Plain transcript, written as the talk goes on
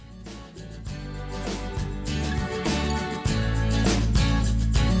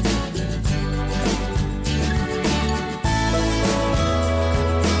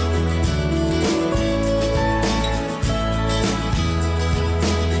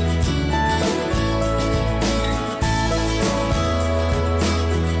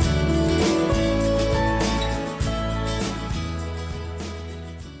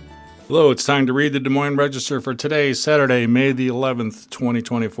Hello, it's time to read the Des Moines Register for today, Saturday, May the 11th,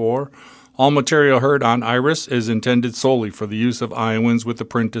 2024. All material heard on Iris is intended solely for the use of Iowans with a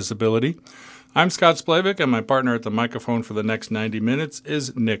print disability. I'm Scott Splavik, and my partner at the microphone for the next 90 minutes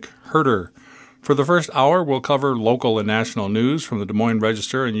is Nick Herter. For the first hour, we'll cover local and national news from the Des Moines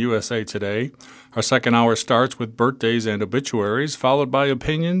Register and USA Today. Our second hour starts with birthdays and obituaries, followed by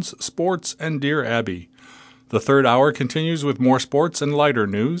opinions, sports, and Dear Abby. The third hour continues with more sports and lighter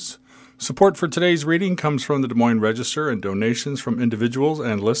news. Support for today's reading comes from the Des Moines Register and donations from individuals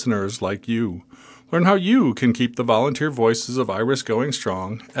and listeners like you. Learn how you can keep the volunteer voices of Iris going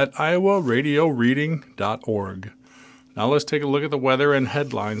strong at iowaradioreading.org. Now let's take a look at the weather and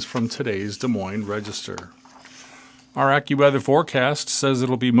headlines from today's Des Moines Register. Our AccuWeather forecast says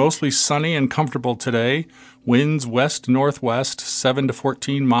it'll be mostly sunny and comfortable today. Winds west-northwest, 7 to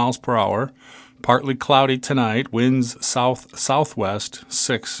 14 miles per hour. Partly cloudy tonight, winds south-southwest,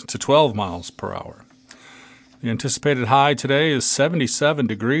 6 to 12 miles per hour. The anticipated high today is 77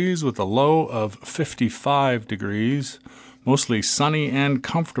 degrees with a low of 55 degrees. Mostly sunny and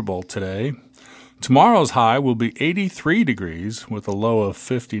comfortable today. Tomorrow's high will be 83 degrees with a low of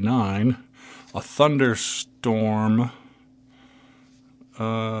 59. A thunderstorm,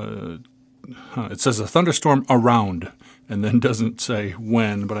 it says a thunderstorm around, and then doesn't say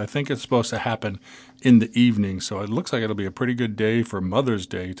when, but I think it's supposed to happen in the evening, so it looks like it'll be a pretty good day for Mother's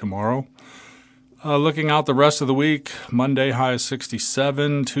Day tomorrow. Looking out the rest of the week, Monday high is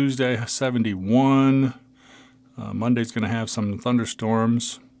 67, Tuesday 71, Monday's going to have some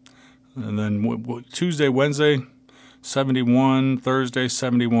thunderstorms, and then Tuesday, Wednesday, 71, Thursday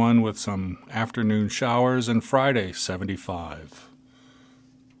 71 with some afternoon showers, and Friday 75.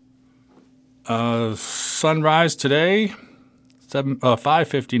 Sunrise today,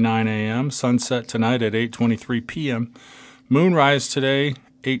 5:59 a.m. Sunset tonight at 8:23 p.m. Moonrise today,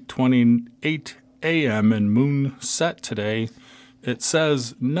 8:28 a.m. and moonset today, it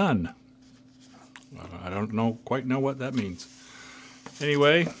says none. I don't quite know what that means.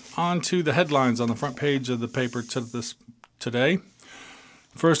 Anyway, on to the headlines on the front page of the paper today.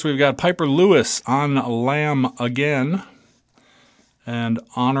 First, we've got Piper Lewis on Lamb again, and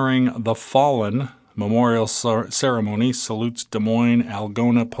honoring the fallen. Memorial ceremony salutes Des Moines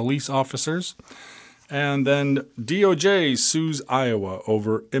Algona police officers. And then DOJ sues Iowa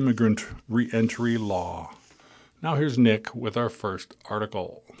over immigrant reentry law. Now here's Nick with our first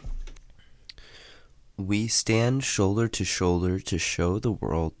article. We stand shoulder to shoulder to show the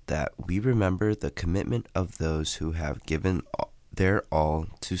world that we remember the commitment of those who have given their all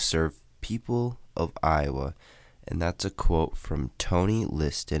to serve people of Iowa. And that's a quote from Tony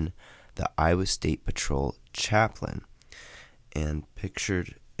Liston, the Iowa State Patrol chaplain. And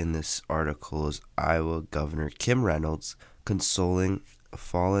pictured in this article is Iowa Governor Kim Reynolds consoling a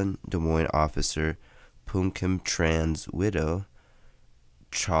fallen Des Moines officer Punkim Tran's widow,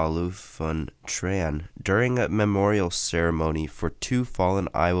 Chalu Fun Tran, during a memorial ceremony for two fallen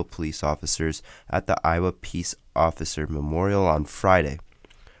Iowa police officers at the Iowa Peace Officer Memorial on Friday.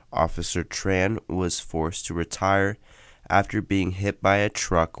 Officer Tran was forced to retire after being hit by a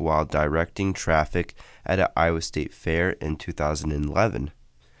truck while directing traffic at an Iowa State Fair in 2011.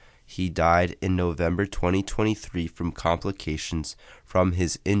 He died in November 2023 from complications from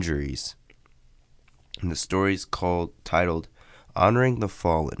his injuries. And the story is titled, Honoring the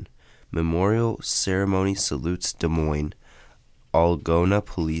Fallen, Memorial Ceremony Salutes Des Moines, Algona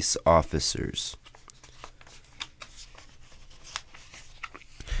Police Officers.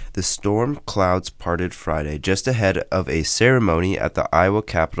 The storm clouds parted Friday just ahead of a ceremony at the Iowa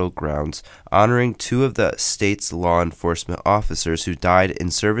Capitol grounds honoring two of the state's law enforcement officers who died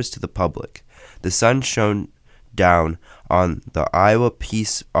in service to the public. The sun shone down on the Iowa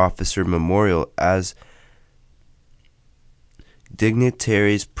Peace Officer Memorial as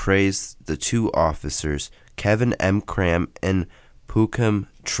dignitaries praised the two officers, Kevin M. Cram and Punkim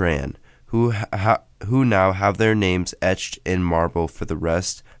Tran, who now have their names etched in marble for the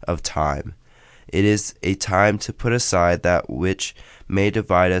rest of time. It is a time to put aside that which may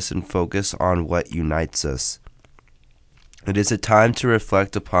divide us and focus on what unites us. It is a time to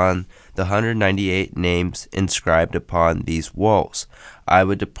reflect upon the 198 names inscribed upon these walls,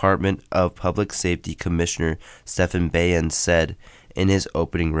 Iowa Department of Public Safety Commissioner Stephen Bayan said in his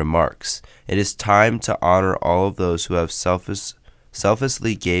opening remarks. It is time to honor all of those who have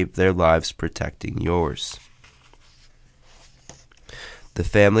selflessly gave their lives protecting yours. The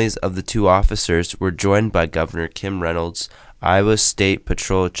families of the two officers were joined by Governor Kim Reynolds, Iowa State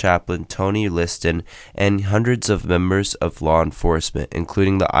Patrol Chaplain Tony Liston, and hundreds of members of law enforcement,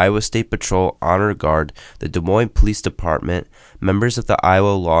 including the Iowa State Patrol Honor Guard, the Des Moines Police Department, members of the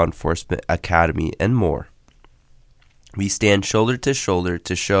Iowa Law Enforcement Academy, and more. We stand shoulder to shoulder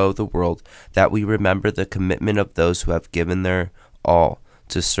to show the world that we remember the commitment of those who have given their all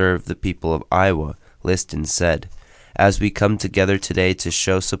to serve the people of Iowa, Liston said. As we come together today to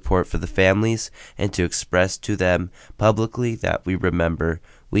show support for the families and to express to them publicly that we remember,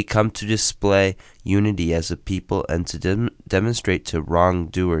 we come to display unity as a people and to demonstrate to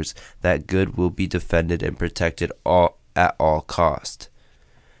wrongdoers that good will be defended and protected at all cost.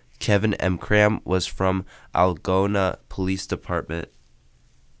 Kevin M. Cram was from Algona Police Department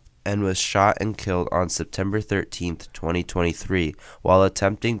and was shot and killed on September 13, 2023, while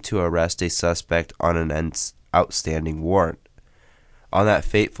attempting to arrest a suspect on an outstanding warrant. On that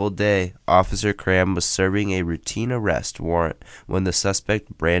fateful day, Officer Cram was serving a routine arrest warrant when the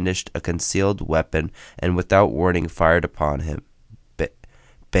suspect brandished a concealed weapon and without warning fired upon him,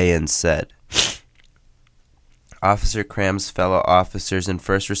 Bayan said. Officer Cram's fellow officers and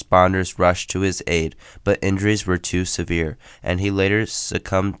first responders rushed to his aid, but injuries were too severe, and he later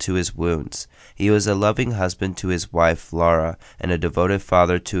succumbed to his wounds. He was a loving husband to his wife, Laura, and a devoted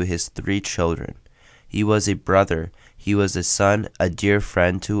father to his 3 children. He was a brother, he was a son, a dear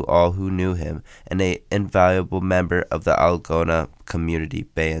friend to all who knew him, and an invaluable member of the Algona community,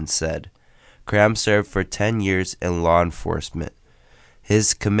 Bayan said. Cram served for 10 years in law enforcement.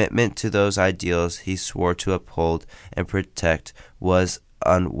 His commitment to those ideals he swore to uphold and protect was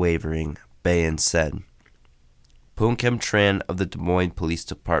unwavering, Bayan said. Poonkem Tran of the Des Moines Police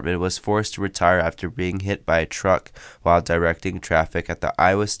Department was forced to retire after being hit by a truck while directing traffic at the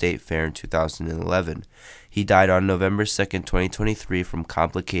Iowa State Fair in 2011. He died on November 2, 2023 from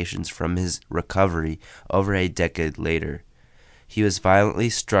complications from his recovery over a decade later. He was violently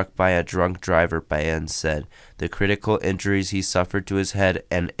struck by a drunk driver, Bayan said. The critical injuries he suffered to his head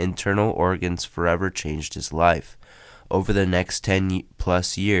and internal organs forever changed his life. Over the next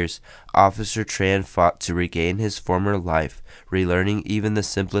 10-plus years, Officer Tran fought to regain his former life, relearning even the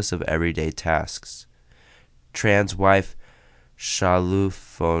simplest of everyday tasks. Tran's wife,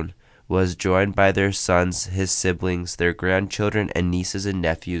 Shalufon, was joined by their sons, his siblings, their grandchildren, and nieces and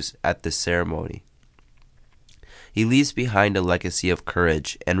nephews at the ceremony. He leaves behind a legacy of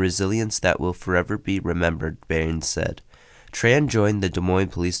courage and resilience that will forever be remembered, Bayan said. Tran joined the Des Moines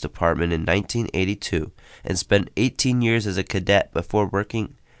Police Department in 1982 and spent 18 years as a cadet before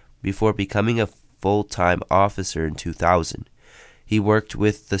becoming a full-time officer in 2000. He worked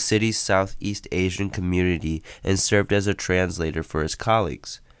with the city's Southeast Asian community and served as a translator for his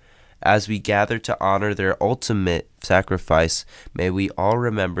colleagues. As we gather to honor their ultimate sacrifice, may we all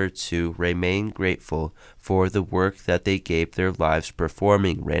remember to remain grateful for the work that they gave their lives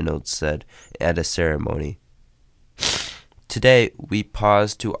performing, Reynolds said at a ceremony. Today, we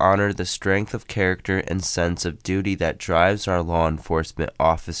pause to honor the strength of character and sense of duty that drives our law enforcement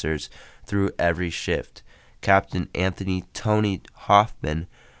officers through every shift. Captain Anthony Tony Hoffman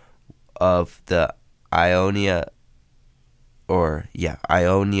of the Ionia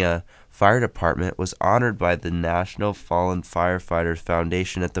Fire Department was honored by the National Fallen Firefighters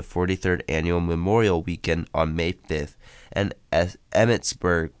Foundation at the 43rd Annual Memorial Weekend on May 5th in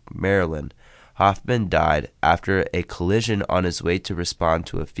Emmitsburg, Maryland. Hoffman died after a collision on his way to respond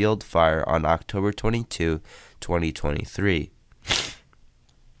to a field fire on October 22, 2023.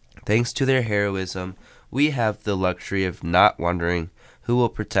 Thanks to their heroism, we have the luxury of not wondering who will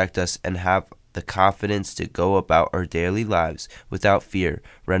protect us and have the confidence to go about our daily lives without fear,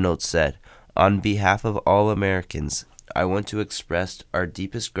 Reynolds said. On behalf of all Americans, I want to express our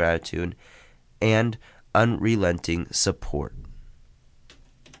deepest gratitude and unrelenting support.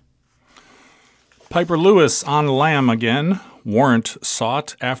 Piper Lewis on lam again. Warrant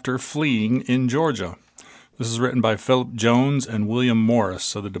sought after fleeing in Georgia. This is written by Philip Jones and William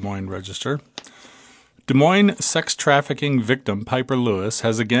Morris of the Des Moines Register. Des Moines sex trafficking victim Piper Lewis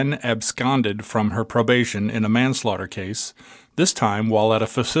has again absconded from her probation in a manslaughter case, this time while at a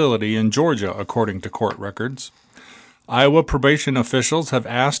facility in Georgia, according to court records. Iowa probation officials have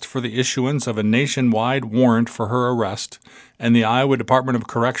asked for the issuance of a nationwide warrant for her arrest, and the Iowa Department of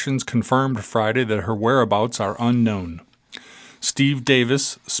Corrections confirmed Friday that her whereabouts are unknown. Steve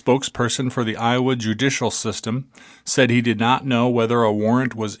Davis, spokesperson for the Iowa judicial system, said he did not know whether a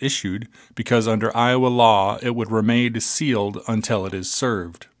warrant was issued because under Iowa law it would remain sealed until it is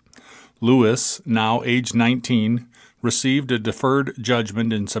served. Lewis, now age 19, received a deferred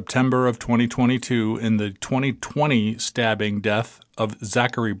judgment in September of 2022 in the 2020 stabbing death of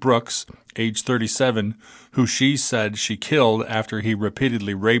Zachary Brooks, age 37, who she said she killed after he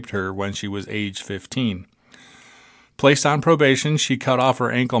repeatedly raped her when she was age 15. Placed on probation, she cut off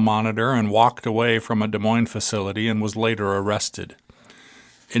her ankle monitor and walked away from a Des Moines facility and was later arrested.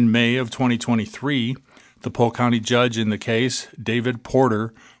 In May of 2023, the Polk County judge in the case, David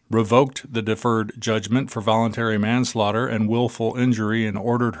Porter, revoked the deferred judgment for voluntary manslaughter and willful injury and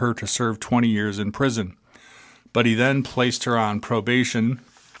ordered her to serve 20 years in prison. But he then placed her on probation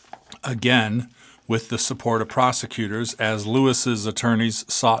again with the support of prosecutors as Lewis's attorneys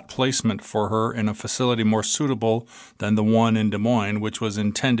sought placement for her in a facility more suitable than the one in Des Moines, which was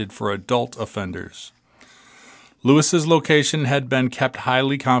intended for adult offenders. Lewis's location had been kept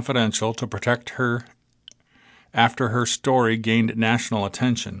highly confidential to protect her after her story gained national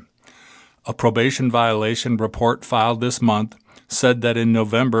attention. A probation violation report filed this month said that in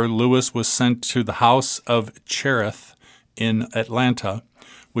November, Lewis was sent to the House of Cherith in Atlanta,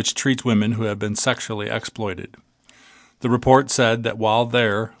 which treats women who have been sexually exploited. The report said that while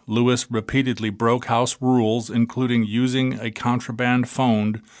there, Lewis repeatedly broke house rules, including using a contraband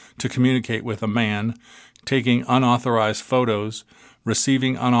phone to communicate with a man, taking unauthorized photos,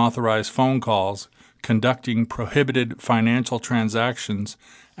 receiving unauthorized phone calls, conducting prohibited financial transactions,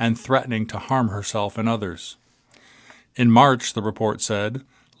 and threatening to harm herself and others. In March, the report said,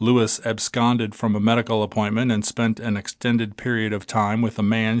 Lewis absconded from a medical appointment and spent an extended period of time with a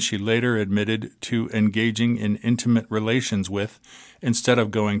man she later admitted to engaging in intimate relations with instead of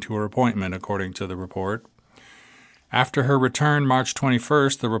going to her appointment, according to the report. After her return March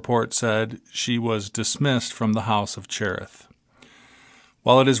 21st, the report said she was dismissed from the House of Cherith.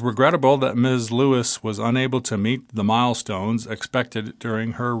 While it is regrettable that Ms. Lewis was unable to meet the milestones expected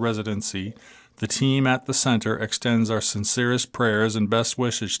during her residency, the team at the center extends our sincerest prayers and best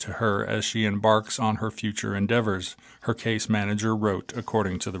wishes to her as she embarks on her future endeavors, her case manager wrote,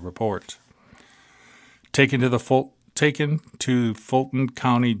 according to the report. Taken to Fulton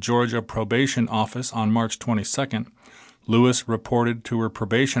County, Georgia probation office on March 22nd, Lewis reported to her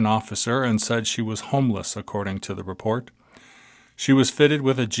probation officer and said she was homeless, according to the report. She was fitted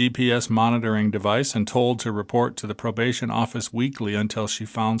with a GPS monitoring device and told to report to the probation office weekly until she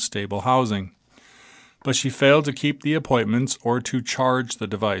found stable housing. But she failed to keep the appointments or to charge the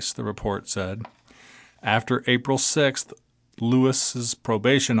device, the report said. After April 6th, Lewis's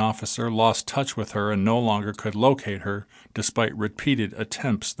probation officer lost touch with her and no longer could locate her, despite repeated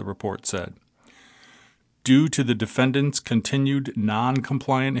attempts, the report said. Due to the defendant's continued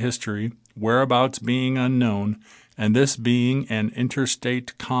non-compliant history, whereabouts being unknown, and this being an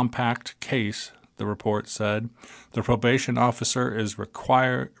interstate compact case, the report said, the probation officer is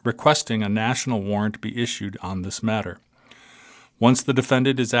requesting a national warrant be issued on this matter. Once the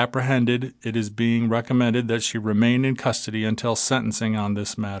defendant is apprehended, it is being recommended that she remain in custody until sentencing on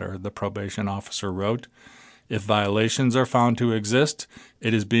this matter, the probation officer wrote. If violations are found to exist,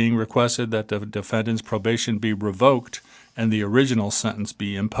 it is being requested that the defendant's probation be revoked and the original sentence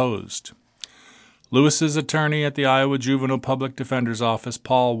be imposed. Lewis's attorney at the Iowa Juvenile Public Defender's Office,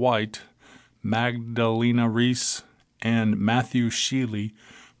 Paul White, Magdalena Reese, and Matthew Sheely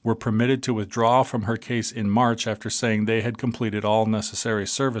were permitted to withdraw from her case in March after saying they had completed all necessary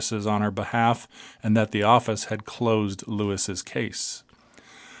services on her behalf and that the office had closed Lewis's case.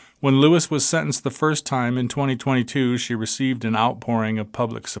 When Lewis was sentenced the first time in 2022, she received an outpouring of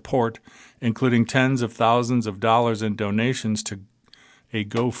public support, including tens of thousands of dollars in donations to a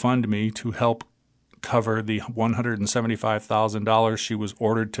GoFundMe to help cover the $175,000 she was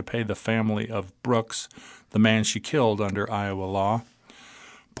ordered to pay the family of Brooks, the man she killed under Iowa law.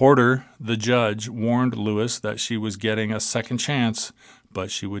 Porter, the judge, warned Lewis that she was getting a second chance,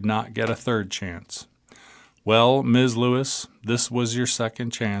 but she would not get a third chance. Well, Ms. Lewis, this was your second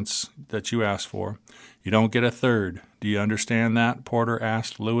chance that you asked for. You don't get a third. Do you understand that? Porter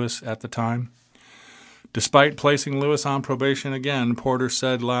asked Lewis at the time. Despite placing Lewis on probation again, Porter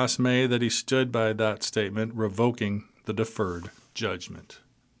said last May that he stood by that statement, revoking the deferred judgment.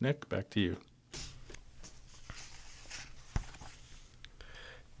 Nick, back to you.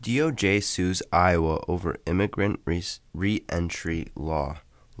 DOJ sues Iowa over immigrant re-entry law.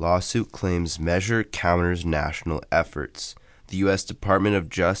 Lawsuit claims measure counters national efforts. The U.S. Department of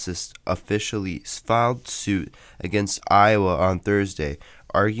Justice officially filed suit against Iowa on Thursday,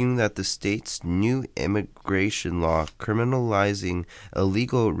 arguing that the state's new immigration law criminalizing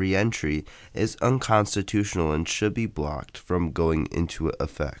illegal re-entry is unconstitutional and should be blocked from going into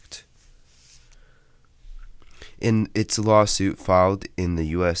effect. In its lawsuit filed in the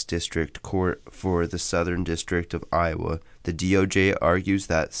U.S. District Court for the Southern District of Iowa, the DOJ argues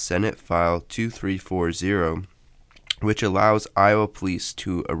that Senate File 2340, which allows Iowa police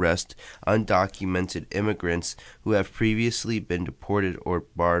to arrest undocumented immigrants who have previously been deported or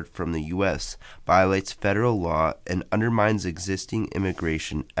barred from the U.S., violates federal law and undermines existing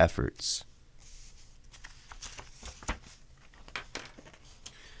immigration efforts.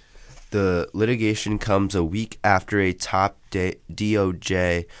 The litigation comes a week after a top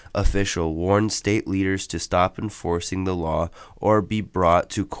DOJ official warned state leaders to stop enforcing the law or be brought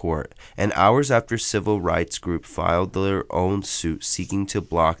to court, and hours after civil rights groups filed their own suit seeking to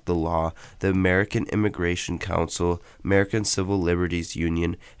block the law. The American Immigration Council, American Civil Liberties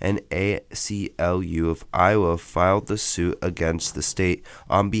Union, and ACLU of Iowa filed the suit against the state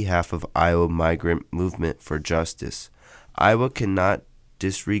on behalf of Iowa Migrant Movement for Justice. Iowa cannot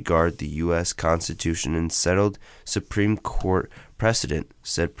disregard the U.S. Constitution and settled Supreme Court precedent,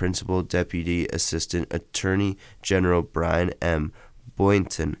 said Principal Deputy Assistant Attorney General Brian M.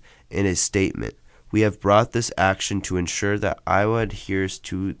 Boynton in a statement. We have brought this action to ensure that Iowa adheres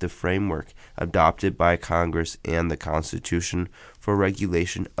to the framework adopted by Congress and the Constitution for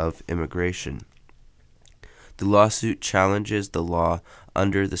regulation of immigration. The lawsuit challenges the law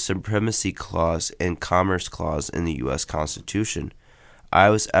under the Supremacy Clause and Commerce Clause in the U.S. Constitution.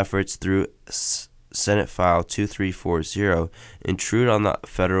 Iowa's efforts through Senate File 2340 intrude on the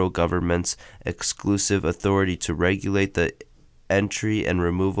federal government's exclusive authority to regulate the entry and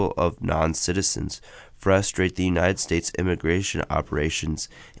removal of non-citizens, frustrate the United States immigration operations,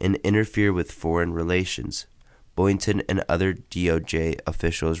 and interfere with foreign relations, Boynton and other DOJ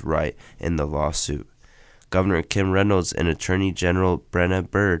officials write in the lawsuit. Governor Kim Reynolds and Attorney General Brenna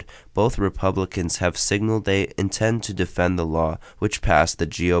Bird, both Republicans, have signaled they intend to defend the law, which passed the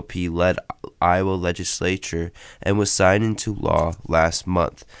GOP-led Iowa legislature and was signed into law last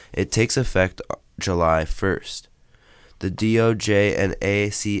month. It takes effect July 1st. The DOJ and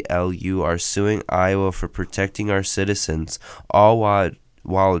ACLU are suing Iowa for protecting our citizens, all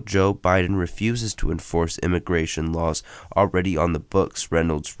while Joe Biden refuses to enforce immigration laws already on the books,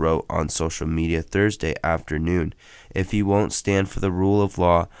 Reynolds wrote on social media Thursday afternoon. If he won't stand for the rule of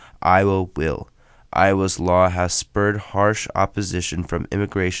law, Iowa will. Iowa's law has spurred harsh opposition from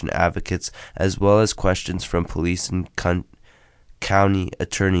immigration advocates as well as questions from police and county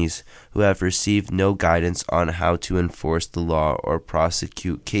attorneys who have received no guidance on how to enforce the law or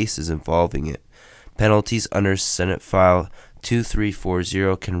prosecute cases involving it. Penalties under Senate File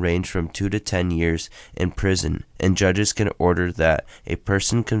 2340 can range from 2 to 10 years in prison, and judges can order that a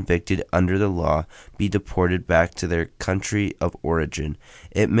person convicted under the law be deported back to their country of origin.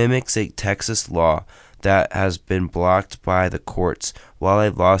 It mimics a Texas law that has been blocked by the courts while a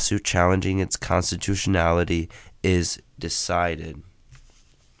lawsuit challenging its constitutionality is decided.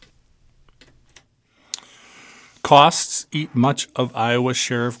 Costs eat much of Iowa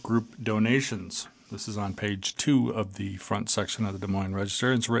Sheriff Group donations. This is on page 2 of the front section of the Des Moines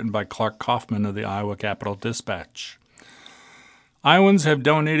Register. It's written by Clark Kaufman of the Iowa Capital Dispatch. Iowans have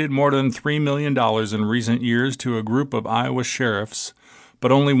donated more than $3 million in recent years to a group of Iowa sheriffs,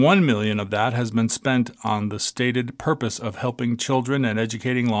 but only $1 million of that has been spent on the stated purpose of helping children and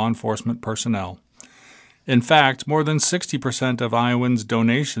educating law enforcement personnel. In fact, more than 60% of Iowans'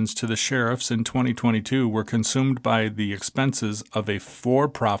 donations to the sheriffs in 2022 were consumed by the expenses of a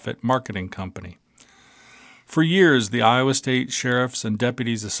for-profit marketing company. For years, the Iowa State Sheriffs and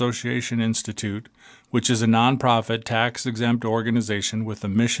Deputies Association Institute, which is a nonprofit, tax-exempt organization with the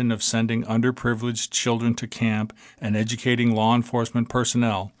mission of sending underprivileged children to camp and educating law enforcement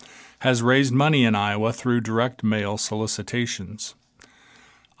personnel, has raised money in Iowa through direct mail solicitations.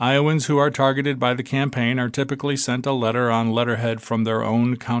 Iowans who are targeted by the campaign are typically sent a letter on letterhead from their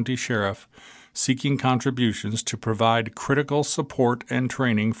own county sheriff seeking contributions to provide critical support and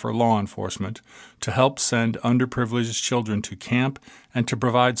training for law enforcement, to help send underprivileged children to camp, and to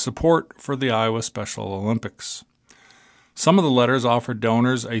provide support for the Iowa Special Olympics. Some of the letters offer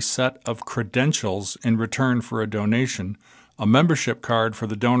donors a set of credentials in return for a donation, a membership card for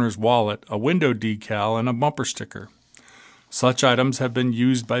the donor's wallet, a window decal, and a bumper sticker. Such items have been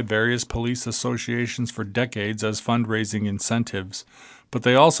used by various police associations for decades as fundraising incentives, but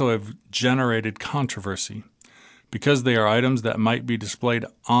they also have generated controversy. Because they are items that might be displayed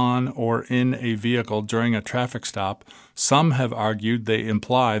on or in a vehicle during a traffic stop, some have argued they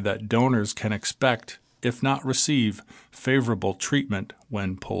imply that donors can expect, if not receive, favorable treatment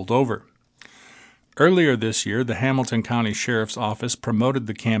when pulled over. Earlier this year, the Hamilton County Sheriff's Office promoted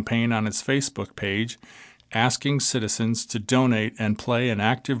the campaign on its Facebook page asking citizens to donate and play an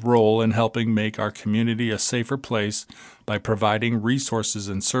active role in helping make our community a safer place by providing resources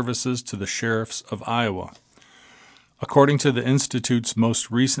and services to the sheriffs of Iowa. According to the Institute's most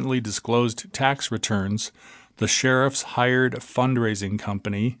recently disclosed tax returns, the sheriff's hired fundraising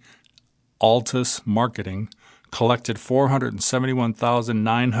company, Altus Marketing, collected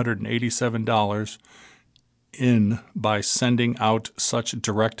 $471,987 in by sending out such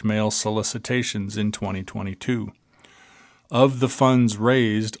direct mail solicitations in 2022. Of the funds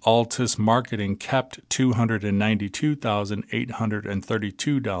raised, Altus Marketing kept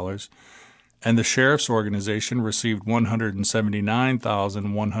 $292,832, and the Sheriff's Organization received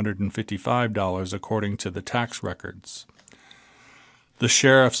 $179,155 according to the tax records. The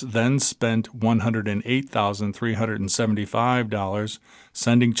sheriffs then spent $108,375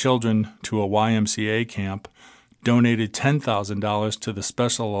 sending children to a YMCA camp, donated $10,000 to the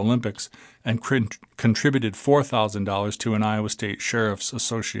Special Olympics, and contributed $4,000 to an Iowa State Sheriff's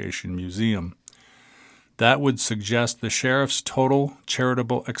Association museum. That would suggest the sheriff's total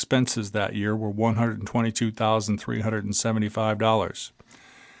charitable expenses that year were $122,375.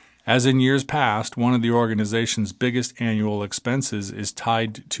 As in years past, one of the organization's biggest annual expenses is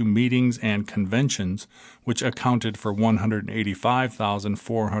tied to meetings and conventions, which accounted for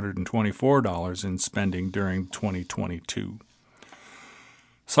 $185,424 in spending during 2022.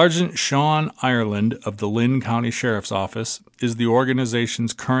 Sergeant Sean Ireland of the Lynn County Sheriff's Office is the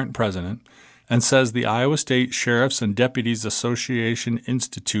organization's current president and says the Iowa State Sheriffs and Deputies Association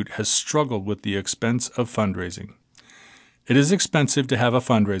Institute has struggled with the expense of fundraising. It is expensive to have a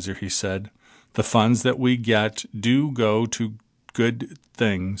fundraiser, he said. The funds that we get do go to good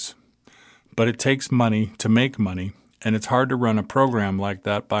things, but it takes money to make money, and it's hard to run a program like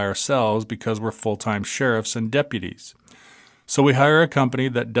that by ourselves because we're full-time sheriffs and deputies. So we hire a company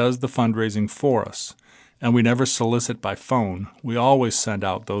that does the fundraising for us, and we never solicit by phone. We always send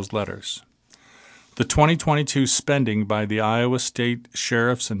out those letters. The 2022 spending by the Iowa State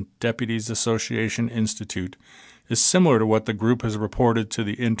Sheriffs and Deputies Association Institute is similar to what the group has reported to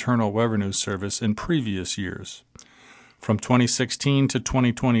the Internal Revenue Service in previous years. From 2016 to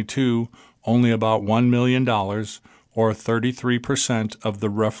 2022, only about $1 million, or 33% of the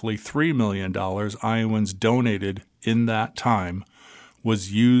roughly $3 million Iowans donated in that time,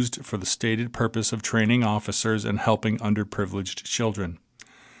 was used for the stated purpose of training officers and helping underprivileged children.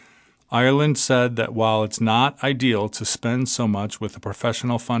 Ireland said that while it's not ideal to spend so much with a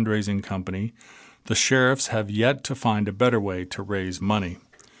professional fundraising company, the sheriffs have yet to find a better way to raise money.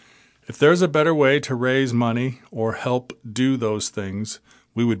 If there's a better way to raise money or help do those things,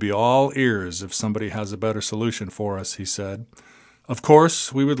 we would be all ears if somebody has a better solution for us, he said. Of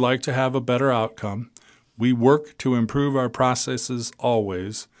course, we would like to have a better outcome. We work to improve our processes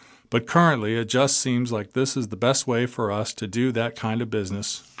always, but currently it just seems like this is the best way for us to do that kind of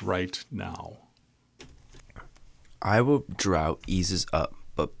business right now. Iowa drought eases up,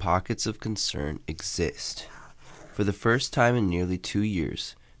 but pockets of concern exist. For the first time in nearly 2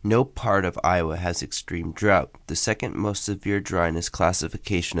 years, no part of Iowa has extreme drought, the second most severe dryness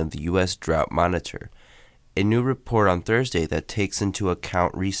classification of the U.S. Drought Monitor. A new report on Thursday that takes into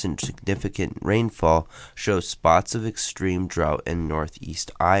account recent significant rainfall shows spots of extreme drought in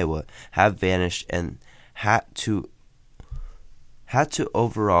northeast Iowa have vanished and had to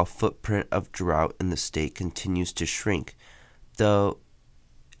overall footprint of drought in the state continues to shrink, though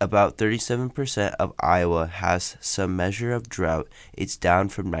about 37% of Iowa has some measure of drought. It's down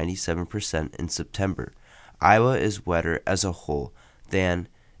from 97% in September. Iowa is wetter as a whole than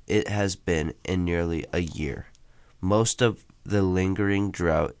it has been in nearly a year. Most of the lingering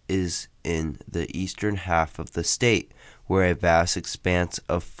drought is in the eastern half of the state, where a vast expanse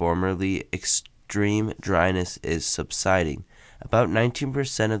of formerly extreme dryness is subsiding. About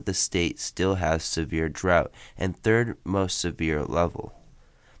 19% of the state still has severe drought, and third most severe level.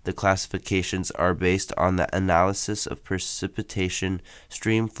 The classifications are based on the analysis of precipitation,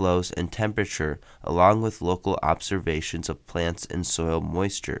 stream flows, and temperature, along with local observations of plants and soil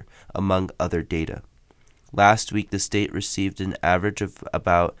moisture, among other data. Last week, the state received an average of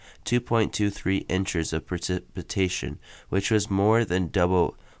about 2.23 inches of precipitation, which was more than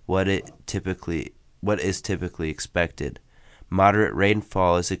double what is typically expected. Moderate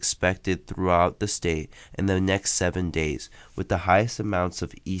rainfall is expected throughout the state in the next 7 days, with the highest amounts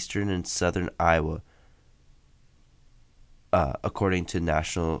of eastern and southern Iowa, according to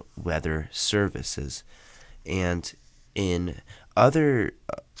National Weather Services. And in other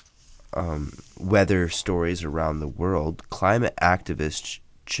weather stories around the world, climate activist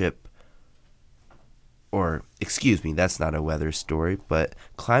Chip or excuse me, that's not a weather story, but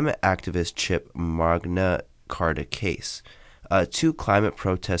climate activist Chip Magna Carta case. Two climate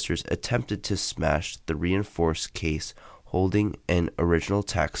protesters attempted to smash the reinforced case holding an original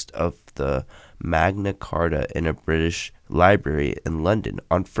text of the Magna Carta in a British library in London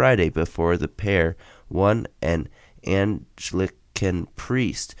on Friday before the pair, one an Anglican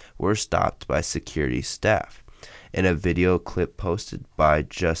priest, were stopped by security staff. In a video clip posted by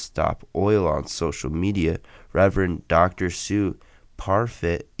Just Stop Oil on social media, Reverend Dr. Sue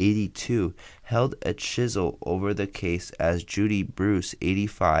Parfit, 82, held a chisel over the case as Judy Bruce,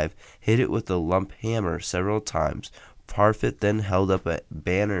 85, hit it with a lump hammer several times. Parfit then held up a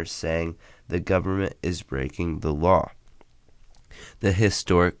banner saying, "The government is breaking the law." The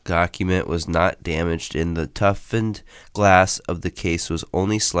historic document was not damaged and the toughened glass of the case was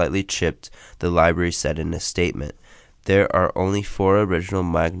only slightly chipped, the library said in a statement. There are only 4 original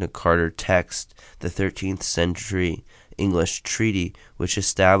Magna Carta texts, the 13th century English treaty, which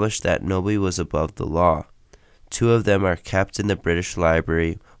established that nobody was above the law. 2 of them are kept in the British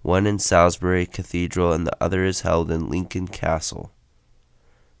Library, one in Salisbury Cathedral and the other is held in Lincoln Castle.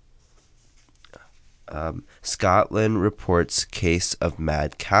 Scotland reports case of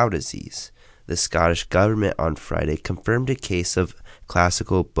mad cow disease. The Scottish government on Friday confirmed a case of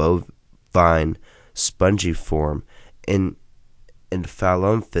classical bovine spongiform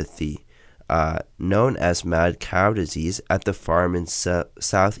encephalopathy, known as mad cow disease, at the farm in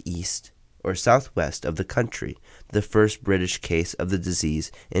southwest of the country, the first British case of the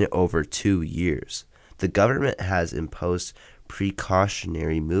disease in over 2 years. The government has imposed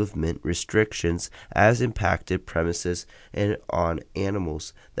precautionary movement restrictions as impacted premises and on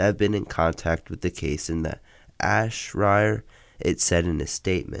animals that have been in contact with the case in the Ayrshire, it said in a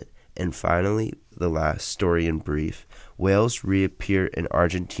statement. And finally, the last story in brief, whales reappear in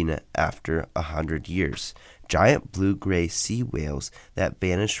Argentina after 100 years. Giant blue-gray sea whales that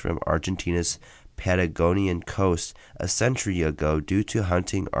vanished from Argentina's Patagonian coast a century ago due to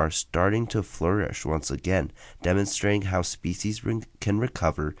hunting are starting to flourish once again, demonstrating how species can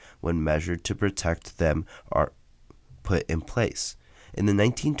recover when measures to protect them are put in place. In the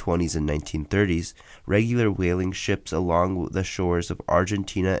 1920s and 1930s, regular whaling ships along the shores of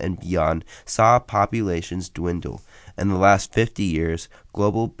Argentina and beyond saw populations dwindle. In the last 50 years,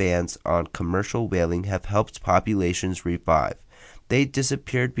 global bans on commercial whaling have helped populations revive. They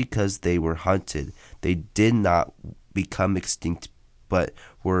disappeared because they were hunted. They did not become extinct, but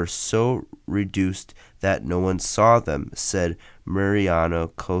were so reduced that no one saw them, said Mariano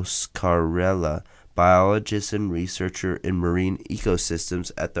Coscarella, biologist and researcher in marine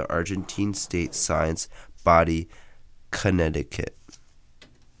ecosystems at the Argentine state science body Connecticut.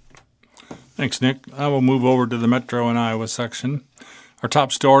 Thanks, Nick. I will move over to the Metro and Iowa section. Our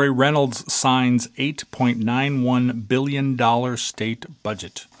top story, Reynolds signs $8.91 billion state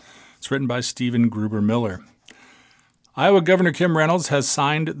budget. It's written by Stephen Gruber Miller. Iowa Governor Kim Reynolds has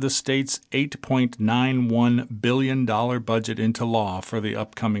signed the state's $8.91 billion budget into law for the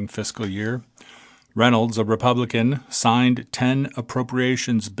upcoming fiscal year. Reynolds, a Republican, signed 10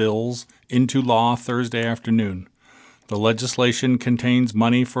 appropriations bills into law Thursday afternoon. The legislation contains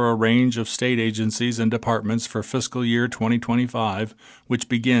money for a range of state agencies and departments for fiscal year 2025, which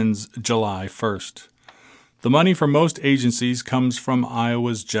begins July 1st. The money for most agencies comes from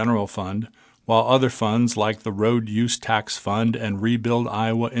Iowa's general fund, while other funds like the Road Use Tax Fund and Rebuild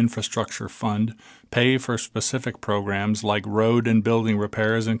Iowa Infrastructure Fund pay for specific programs like road and building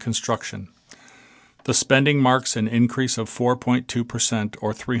repairs and construction. The spending marks an increase of 4.2%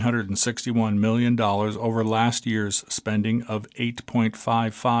 or $361 million over last year's spending of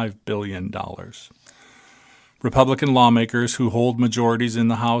 $8.55 billion. Republican lawmakers who hold majorities in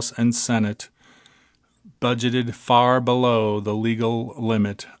the House and Senate budgeted far below the legal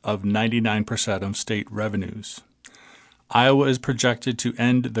limit of 99% of state revenues. Iowa is projected to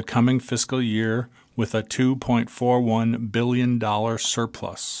end the coming fiscal year with a $2.41 billion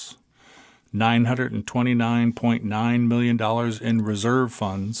surplus. $929.9 million in reserve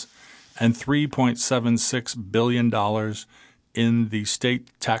funds, and $3.76 billion in the State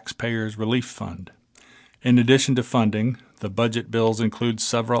Taxpayers Relief Fund. In addition to funding, the budget bills include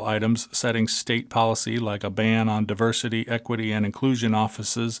several items setting state policy like a ban on diversity, equity, and inclusion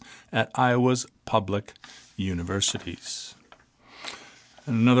offices at Iowa's public universities.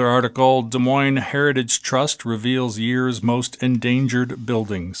 Another article, Des Moines Heritage Trust reveals year's most endangered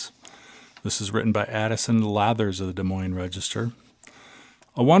buildings. This is written by Addison Lathers of the Des Moines Register.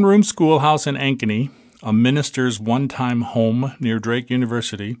 A one-room schoolhouse in Ankeny, a minister's one-time home near Drake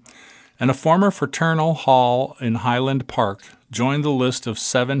University, And a former fraternal hall in Highland Park joined the list of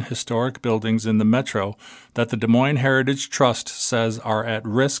 7 historic buildings in the metro that the Des Moines Heritage Trust says are at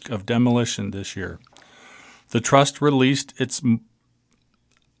risk of demolition this year. The trust released its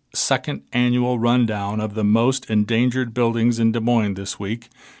second annual rundown of the most endangered buildings in Des Moines this week,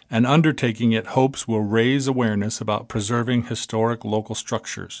 an undertaking it hopes will raise awareness about preserving historic local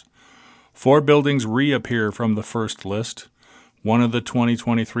structures. 4 buildings reappear from the first list. One of the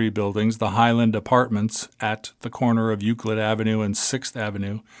 2023 buildings, the Highland Apartments at the corner of Euclid Avenue and 6th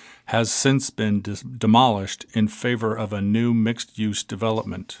Avenue, has since been demolished in favor of a new mixed-use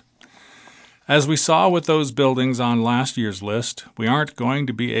development. As we saw with those buildings on last year's list, we aren't going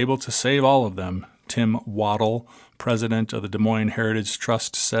to be able to save all of them, Tim Waddle, president of the Des Moines Heritage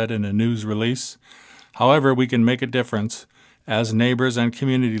Trust, said in a news release. However, we can make a difference. As neighbors and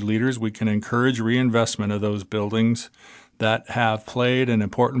community leaders, we can encourage reinvestment of those buildings that have played an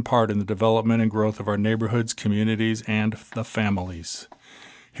important part in the development and growth of our neighborhoods, communities, and the families.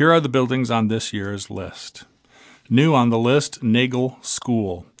 Here are the buildings on this year's list. New on the list, Nagel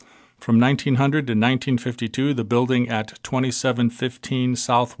School. From 1900 to 1952, the building at 2715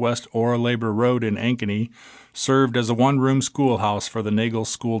 Southwest Orr-Labor Road in Ankeny served as a one-room schoolhouse for the Nagel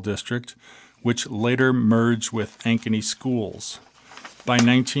School District, which later merged with Ankeny Schools. By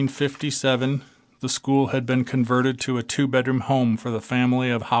 1957, the school had been converted to a 2-bedroom home for the family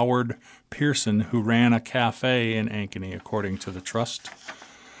of Howard Pearson, who ran a cafe in Ankeny, according to the trust.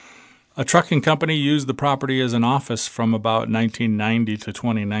 A trucking company used the property as an office from about 1990 to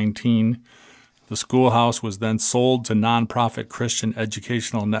 2019. The schoolhouse was then sold to nonprofit Christian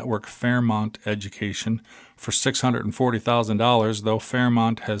educational network Fairmont Education for $640,000, though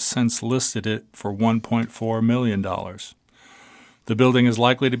Fairmont has since listed it for $1.4 million. The building is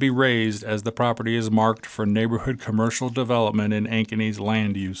likely to be razed as the property is marked for neighborhood commercial development in Ankeny's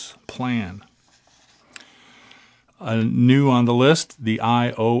land use plan. New on the list, the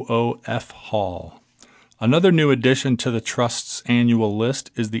IOOF Hall. Another new addition to the Trust's annual list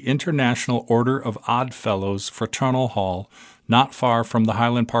is the International Order of Odd Fellows Fraternal Hall, not far from the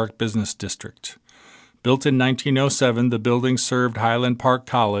Highland Park Business District. Built in 1907, the building served Highland Park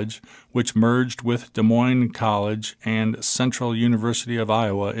College, which merged with Des Moines College and Central University of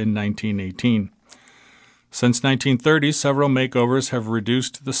Iowa in 1918. Since 1930, several makeovers have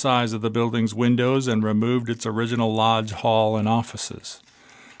reduced the size of the building's windows and removed its original lodge hall and offices.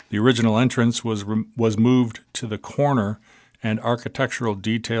 The original entrance was moved to the corner, and architectural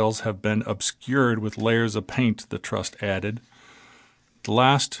details have been obscured with layers of paint, the Trust added. The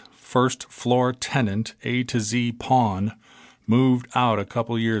last first-floor tenant, A to Z Pawn, moved out a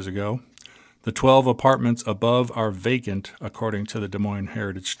couple years ago. The 12 apartments above are vacant, according to the Des Moines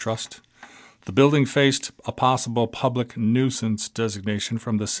Heritage Trust. The building faced a possible public nuisance designation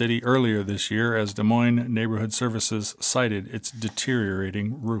from the city earlier this year as Des Moines Neighborhood Services cited its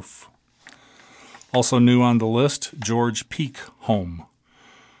deteriorating roof. Also new on the list, George Peak Home.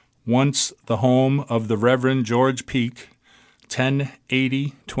 Once the home of the Reverend George Peak,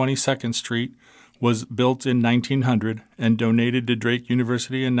 1080 22nd Street, was built in 1900 and donated to Drake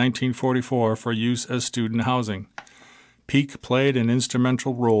University in 1944 for use as student housing. Peak played an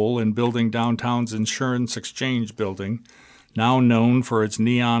instrumental role in building downtown's Insurance Exchange building, now known for its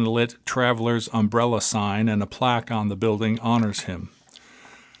neon-lit Traveler's umbrella sign, and a plaque on the building honors him.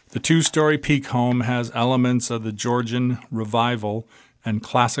 The 2-story Peak home has elements of the Georgian Revival and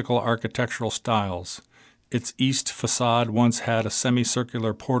classical architectural styles. Its east facade once had a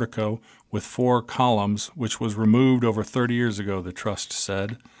semicircular portico with 4 columns, which was removed over 30 years ago, the Trust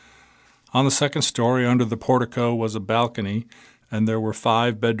said. On the second story, under the portico, was a balcony, and there were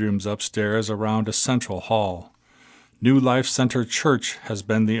 5 bedrooms upstairs around a central hall. New Life Center Church has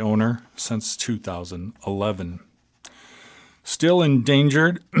been the owner since 2011. Still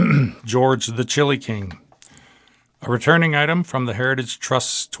endangered, George the Chili King. A returning item from the Heritage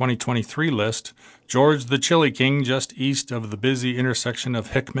Trust's 2023 list, George the Chili King, just east of the busy intersection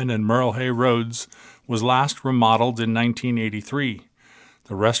of Hickman and Merle Hay Roads, was last remodeled in 1983.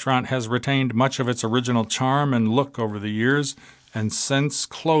 The restaurant has retained much of its original charm and look over the years, and since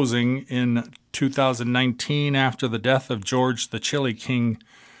closing in 2019 after the death of George the Chili King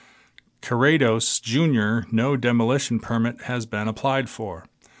Carados Jr., no demolition permit has been applied for.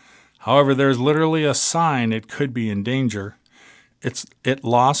 However, there's literally a sign it could be in danger. It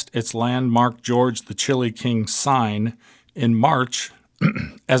lost its landmark George the Chili King sign in March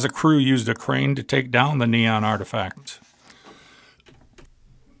as a crew used a crane to take down the neon artifact.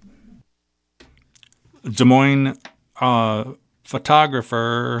 Des Moines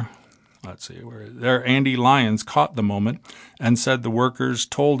photographer let's see, where there Andy Lyons caught the moment and said the workers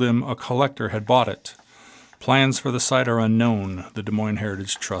told him a collector had bought it. Plans for the site are unknown, the Des Moines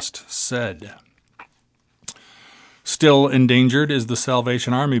Heritage Trust said. Still endangered is the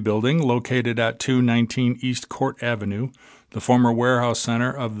Salvation Army building located at 219 East Court Avenue. The former warehouse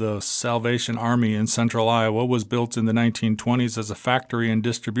center of the Salvation Army in central Iowa was built in the 1920s as a factory and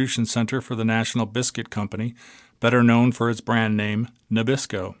distribution center for the National Biscuit Company, better known for its brand name,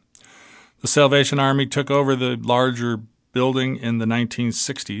 Nabisco. The Salvation Army took over the larger building in the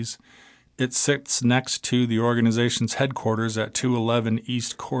 1960s. It sits next to the organization's headquarters at 211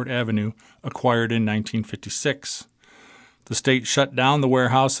 East Court Avenue, acquired in 1956. The state shut down the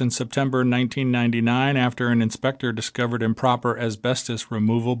warehouse in September 1999 after an inspector discovered improper asbestos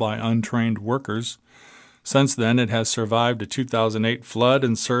removal by untrained workers. Since then, it has survived a 2008 flood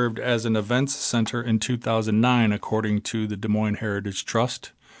and served as an events center in 2009, according to the Des Moines Heritage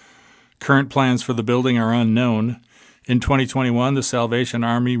Trust. Current plans for the building are unknown. In 2021, the Salvation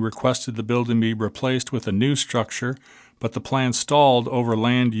Army requested the building be replaced with a new structure, but the plan stalled over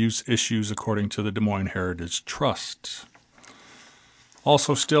land use issues, according to the Des Moines Heritage Trust.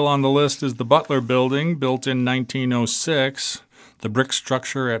 Also still on the list is the Butler Building, built in 1906. The brick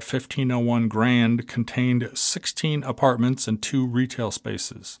structure at 1501 Grand contained 16 apartments and 2 retail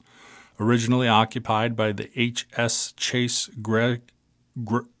spaces. Originally occupied by the H.S. Chase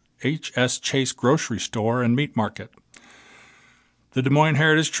Grocery Store and Meat Market. The Des Moines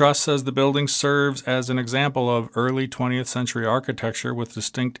Heritage Trust says the building serves as an example of early 20th century architecture with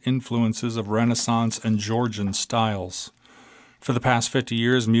distinct influences of Renaissance and Georgian styles. For the past 50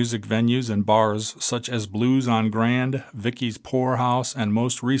 years, music venues and bars such as Blues on Grand, Vicky's Pour House, and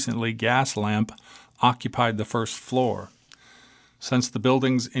most recently Gas Lamp occupied the first floor. Since the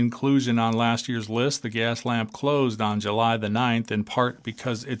building's inclusion on last year's list, the Gas Lamp closed on July the 9th, in part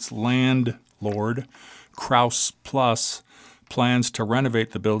because its landlord, Kraus Plus, plans to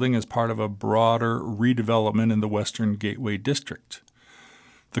renovate the building as part of a broader redevelopment in the Western Gateway District.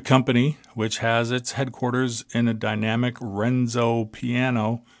 The company, which has its headquarters in a dynamic Renzo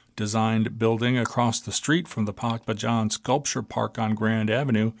Piano-designed building across the street from the Papa John Sculpture Park on Grand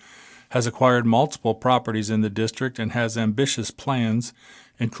Avenue, has acquired multiple properties in the district and has ambitious plans,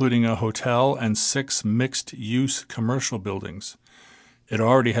 including a hotel and 6 mixed-use commercial buildings. It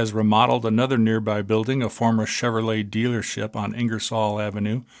already has remodeled another nearby building, a former Chevrolet dealership on Ingersoll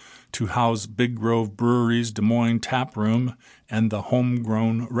Avenue, to house Big Grove Brewery's Des Moines Tap Room and the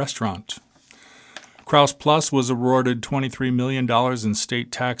Homegrown Restaurant. Kraus Plus was awarded $23 million in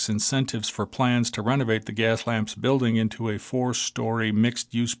state tax incentives for plans to renovate the Gas Lamps building into a 4-story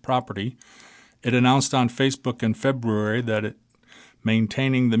mixed-use property. It announced on Facebook in February that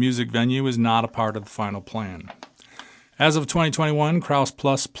maintaining the music venue is not a part of the final plan. As of 2021, Kraus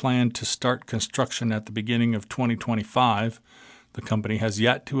Plus planned to start construction at the beginning of 2025. The company has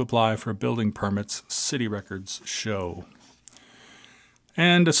yet to apply for building permits, city records show.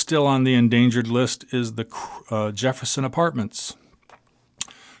 And still on the endangered list is the Jefferson Apartments.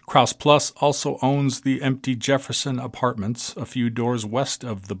 Kraus Plus also owns the empty Jefferson Apartments, a few doors west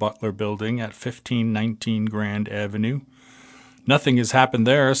of the Butler Building at 1519 Grand Avenue. Nothing has happened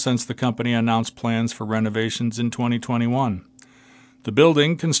there since the company announced plans for renovations in 2021. The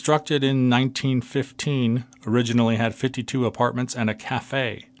building, constructed in 1915, originally had 52 apartments and a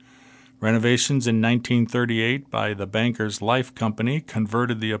cafe. Renovations in 1938 by the Bankers Life Company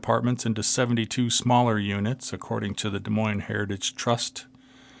converted the apartments into 72 smaller units, according to the Des Moines Heritage Trust.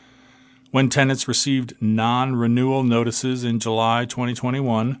 When tenants received non-renewal notices in July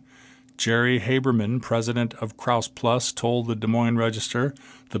 2021, Jerry Haberman, president of Kraus Plus, told the Des Moines Register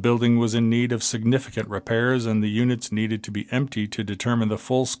the building was in need of significant repairs and the units needed to be empty to determine the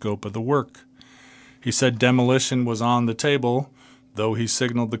full scope of the work. He said demolition was on the table, though he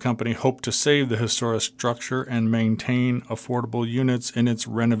signaled the company hoped to save the historic structure and maintain affordable units in its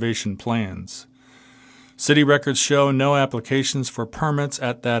renovation plans. City records show no applications for permits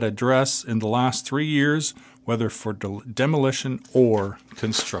at that address in the last 3 years, whether for demolition or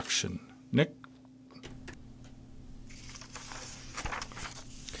construction. Nick?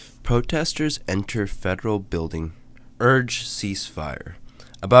 Protesters enter federal building, urge ceasefire.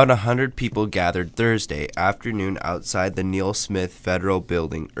 About 100 people gathered Thursday afternoon outside the Neil Smith Federal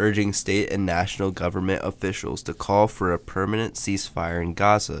Building, urging state and national government officials to call for a permanent ceasefire in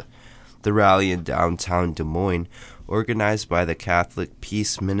Gaza. The rally in downtown Des Moines, organized by the Catholic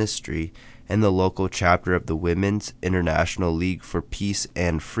Peace Ministry and the local chapter of the Women's International League for Peace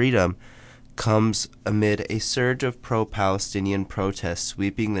and Freedom, comes amid a surge of pro-Palestinian protests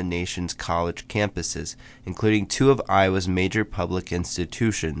sweeping the nation's college campuses, including 2 of Iowa's major public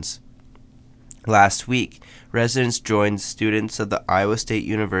institutions. Last week, residents joined students of the Iowa State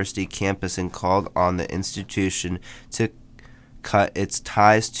University campus and called on the institution to cut its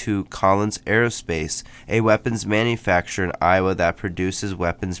ties to Collins Aerospace, a weapons manufacturer in Iowa that produces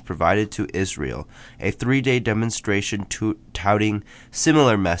weapons provided to Israel. A 3-day demonstration touting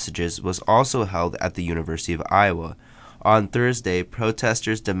similar messages was also held at the University of Iowa. On Thursday,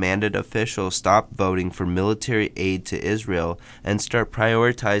 protesters demanded officials stop voting for military aid to Israel and start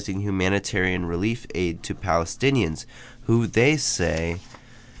prioritizing humanitarian relief aid to Palestinians, who they say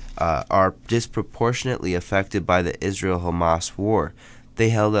are disproportionately affected by the Israel-Hamas war. They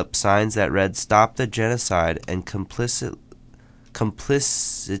held up signs that read, "Stop the genocide," and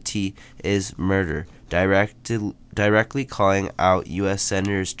complicity is murder, directly calling out U.S.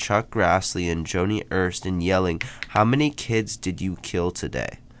 Senators Chuck Grassley and Joni Ernst and yelling, "How many kids did you kill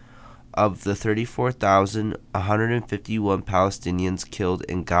today?" Of the 34,151 Palestinians killed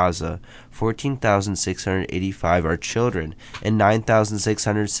in Gaza, 14,685 are children and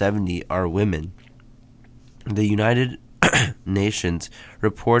 9,670 are women. The United Nations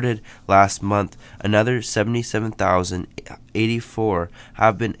reported last month another 77,084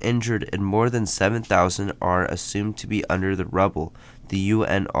 have been injured and more than 7,000 are assumed to be under the rubble, the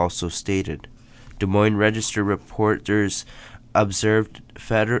UN also stated. Des Moines Register reporters observed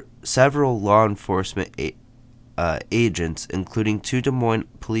several law enforcement agents, including 2 Des Moines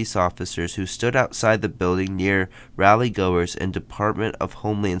police officers who stood outside the building near rally-goers, and Department of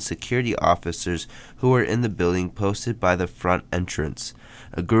Homeland Security officers who were in the building posted by the front entrance.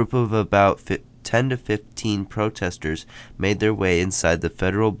 A group of about 10 to 15 protesters made their way inside the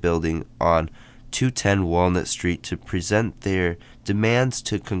federal building on 210 Walnut Street to present their demands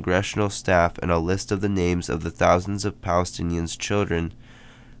to congressional staff and a list of the names of the thousands of Palestinian children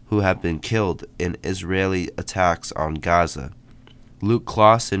who have been killed in Israeli attacks on Gaza. Luke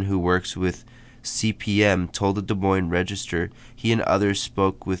Clausen, who works with CPM, told the Des Moines Register he and others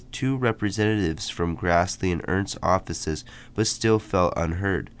spoke with 2 representatives from Grassley and Ernst's offices, but still felt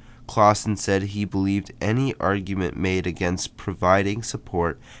unheard. Clausen said he believed any argument made against providing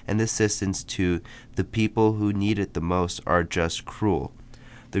support and assistance to the people who need it the most are just cruel.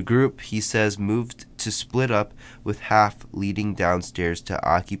 The group, he says, moved to split up, with half leading downstairs to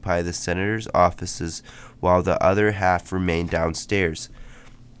occupy the senator's offices while the other half remained downstairs.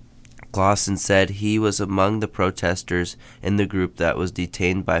 Clausen said he was among the protesters in the group that was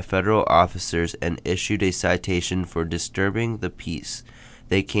detained by federal officers and issued a citation for disturbing the peace.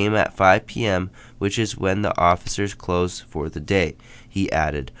 They came at 5 p.m., which is when the officers closed for the day, he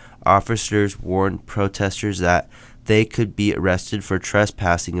added. Officers warned protesters that they could be arrested for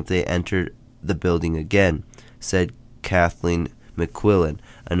trespassing if they entered the building again, said Kathleen McQuillan,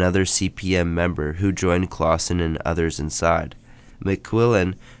 another CPM member who joined Clausen and others inside.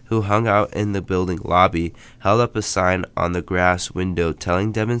 McQuillan, who hung out in the building lobby, held up a sign on the glass window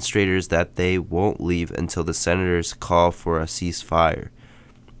telling demonstrators that they won't leave until the senators call for a ceasefire.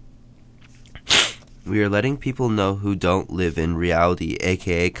 "We are letting people know who don't live in reality,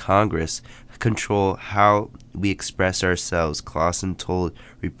 aka Congress, control how we express ourselves," Clausen told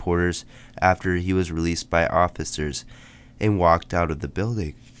reporters after he was released by officers and walked out of the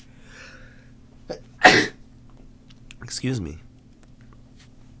building. Excuse me.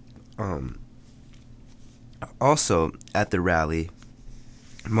 Also, at the rally,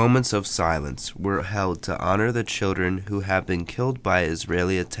 moments of silence were held to honor the children who have been killed by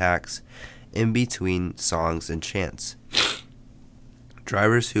Israeli attacks in between songs and chants.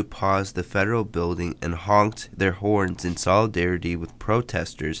 Drivers who paused the federal building and honked their horns in solidarity with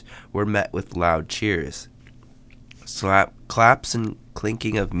protesters were met with loud cheers, claps, and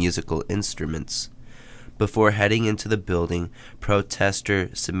clinking of musical instruments. Before heading into the building, protester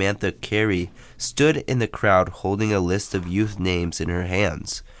Samantha Carey stood in the crowd holding a list of youth names in her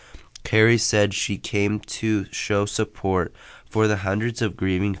hands. Carey said she came to show support for the hundreds of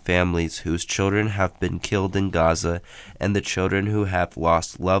grieving families whose children have been killed in Gaza and the children who have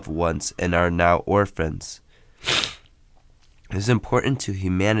lost loved ones and are now orphans. "It is important to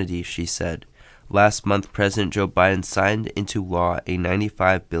humanity," she said. Last month, President Joe Biden signed into law a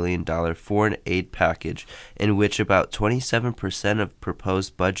 $95 billion foreign aid package in which about 27% of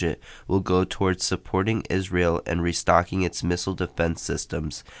proposed budget will go towards supporting Israel and restocking its missile defense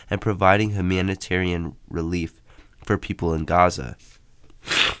systems and providing humanitarian relief for people in Gaza.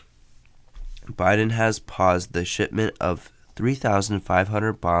 Biden has paused the shipment of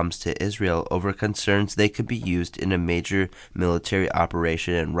 3,500 bombs to Israel over concerns they could be used in a major military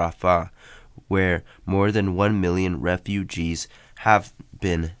operation in Rafah, where more than 1 million refugees have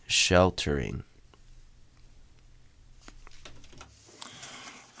been sheltering.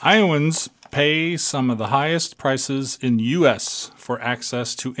 Iowans pay some of the highest prices in U.S. for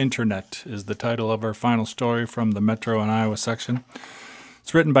access to Internet is the title of our final story from the Metro and Iowa section.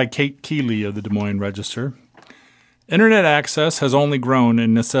 It's written by Kate Keeley of the Des Moines Register. Internet access has only grown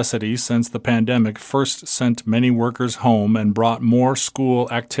in necessity since the pandemic first sent many workers home and brought more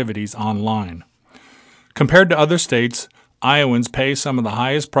school activities online. Compared to other states, Iowans pay some of the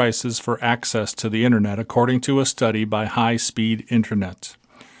highest prices for access to the Internet, according to a study by High Speed Internet.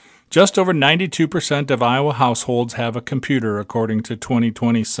 Just over 92% of Iowa households have a computer, according to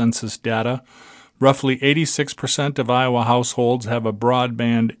 2020 census data. Roughly 86% of Iowa households have a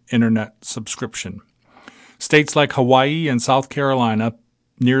broadband Internet subscription. States like Hawaii and South Carolina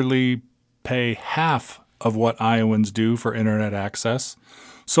nearly pay half of what Iowans do for Internet access.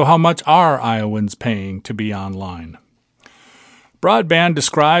 So how much are Iowans paying to be online? Broadband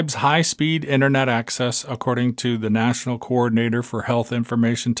describes high-speed Internet access according to the National Coordinator for Health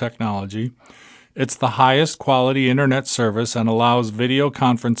Information Technology. It's the highest quality Internet service and allows video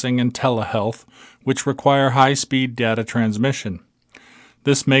conferencing and telehealth, which require high-speed data transmission.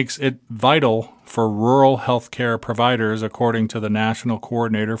 This makes it vital for rural healthcare providers, according to the National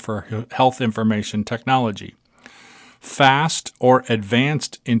Coordinator for Health Information Technology. Fast or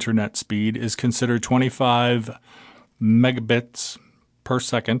advanced Internet speed is considered 25 megabits per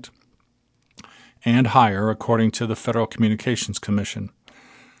second and higher, according to the Federal Communications Commission.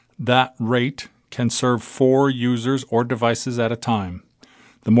 That rate can serve 4 users or devices at a time.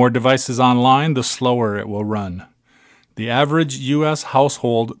 The more devices online, the slower it will run. The average U.S.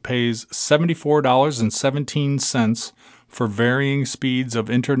 household pays $74.17 for varying speeds of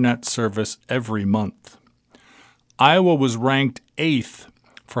Internet service every month. Iowa was ranked 8th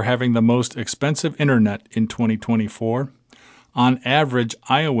for having the most expensive Internet in 2024. On average,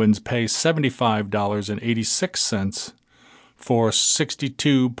 Iowans pay $75.86 for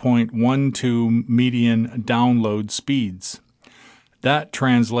 62.12 median download speeds. That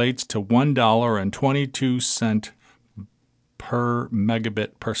translates to $1.22 per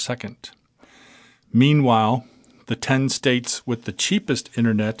megabit per second. Meanwhile, the 10 states with the cheapest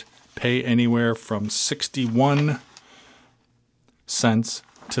Internet pay anywhere from 61 cents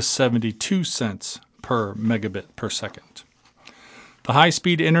to 72 cents per megabit per second. The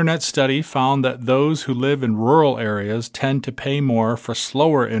high-speed Internet study found that those who live in rural areas tend to pay more for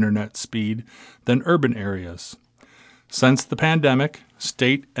slower Internet speed than urban areas. Since the pandemic,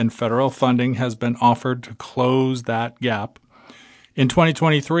 state and federal funding has been offered to close that gap. In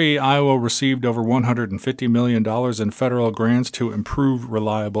 2023, Iowa received over $150 million in federal grants to improve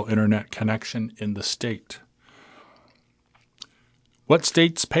reliable Internet connection in the state. What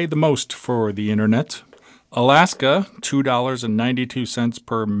states pay the most for the Internet? Alaska, $2.92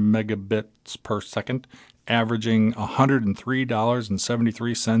 per megabits per second, averaging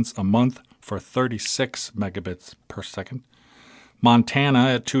 $103.73 a month for 36 megabits per second. Montana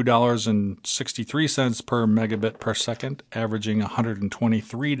at $2.63 per megabit per second, averaging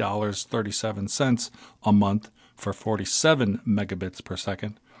 $123.37 a month for 47 megabits per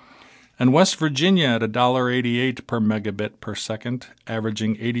second. And West Virginia at $1.88 per megabit per second,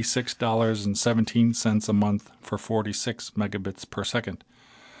 averaging $86.17 a month for 46 megabits per second.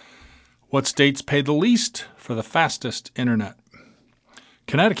 What states pay the least for the fastest Internet?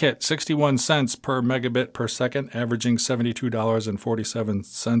 Connecticut, 61 cents per megabit per second, averaging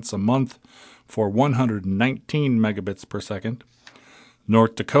 $72.47 a month for 119 megabits per second.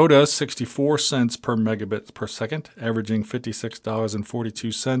 North Dakota, 64 cents per megabit per second, averaging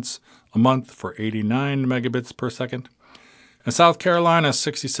 $56.42 a month for 89 megabits per second. And South Carolina,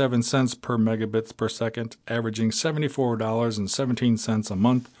 67 cents per megabit per second, averaging $74.17 a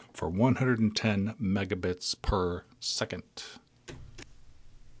month for 110 megabits per second.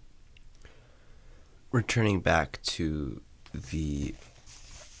 Returning back to the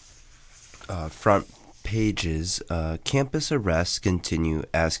front pages, campus arrests continue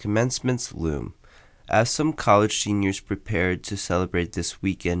as commencements loom. As some college seniors prepared to celebrate this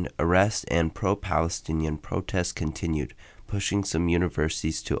weekend, arrests and pro-Palestinian protests continued, pushing some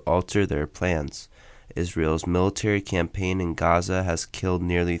universities to alter their plans. Israel's military campaign in Gaza has killed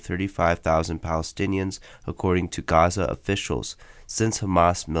nearly 35,000 Palestinians, according to Gaza officials, since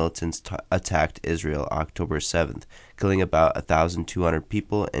Hamas militants attacked Israel October 7th, killing about 1,200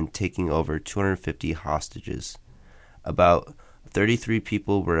 people and taking over 250 hostages. About 33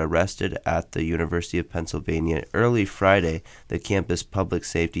 people were arrested at the University of Pennsylvania early Friday, the campus public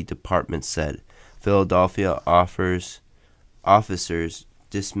safety department said. Philadelphia officers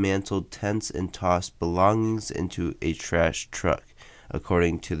dismantled tents and tossed belongings into a trash truck,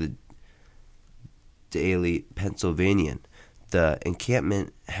 according to the Daily Pennsylvanian. The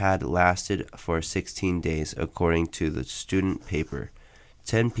encampment had lasted for 16 days, according to the student paper.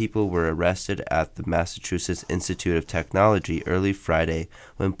 10 people were arrested at the Massachusetts Institute of Technology early Friday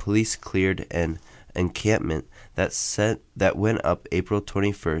when police cleared an encampment that went up April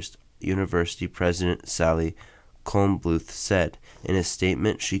 21st, University President Sally Kornbluth said. In a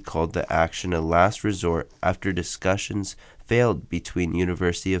statement, she called the action a last resort after discussions failed between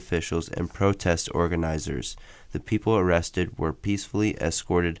university officials and protest organizers. The people arrested were peacefully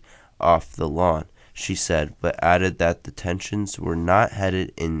escorted off the lawn, she said, but added that the tensions were not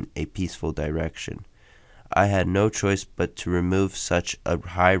headed in a peaceful direction. I had no choice but to remove such a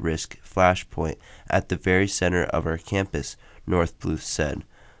high-risk flashpoint at the very center of our campus, Northbluth said.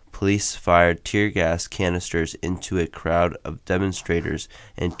 Police fired tear gas canisters into a crowd of demonstrators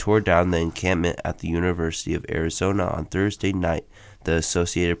and tore down the encampment at the University of Arizona on Thursday night, the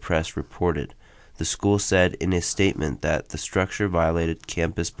Associated Press reported. The school said in a statement that the structure violated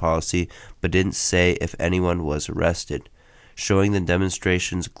campus policy but didn't say if anyone was arrested. Showing the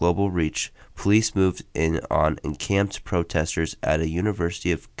demonstration's global reach, police moved in on encamped protesters at a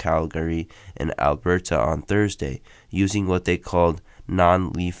University of Calgary in Alberta on Thursday, using what they called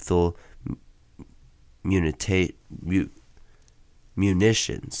non-lethal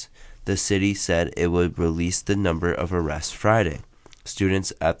munitions. The city said it would release the number of arrests Friday.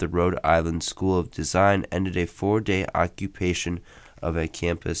 Students at the Rhode Island School of Design ended a 4-day occupation of a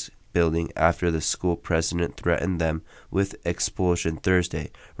campus building after the school president threatened them with expulsion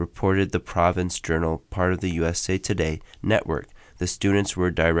Thursday, reported the Province Journal, part of the USA Today network. The students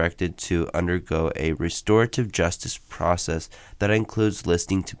were directed to undergo a restorative justice process that includes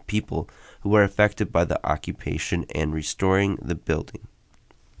listening to people who were affected by the occupation and restoring the building.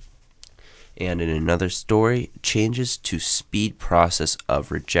 And in another story, changes to speed process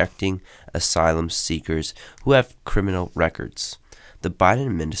of rejecting asylum seekers who have criminal records. The Biden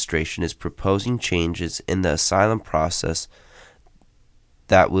administration is proposing changes in the asylum process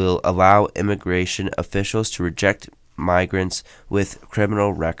that will allow immigration officials to reject migrants with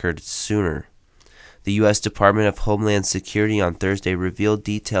criminal records sooner. The U.S. Department of Homeland Security on Thursday revealed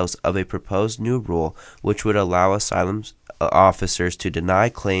details of a proposed new rule which would allow asylum officers to deny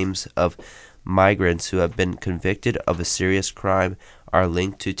claims of migrants who have been convicted of a serious crime, are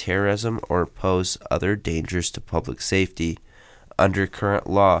linked to terrorism, or pose other dangers to public safety. Under current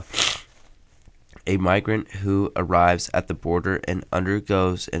law, a migrant who arrives at the border and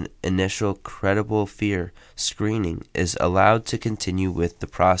undergoes an initial credible fear screening is allowed to continue with the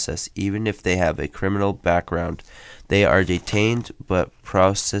process even if they have a criminal background. They are detained, but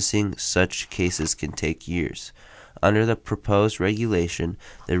processing such cases can take years. Under the proposed regulation,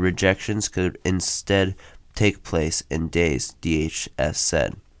 the rejections could instead take place in days, DHS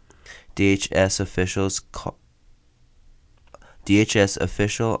said. DHS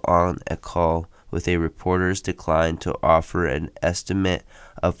official on a call with a reporter's declined to offer an estimate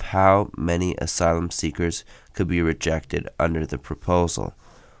of how many asylum seekers could be rejected under the proposal.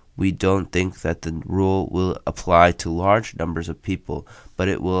 We don't think that the rule will apply to large numbers of people, but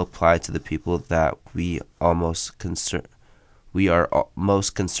it will apply to the people that we are most concerned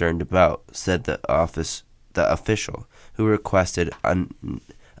about, said the official, who requested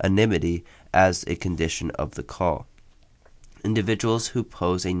anonymity as a condition of the call. Individuals who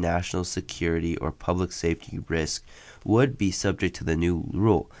pose a national security or public safety risk would be subject to the new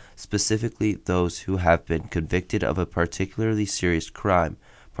rule, specifically those who have been convicted of a particularly serious crime,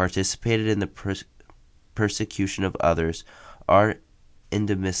 participated in the persecution of others, are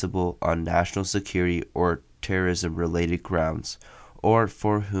inadmissible on national security or terrorism-related grounds, or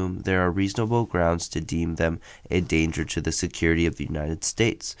for whom there are reasonable grounds to deem them a danger to the security of the United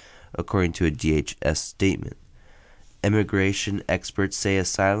States, according to a DHS statement. Immigration experts say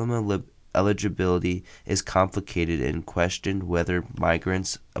asylum eligibility is complicated and question whether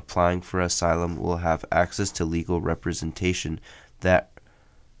migrants applying for asylum will have access to legal representation that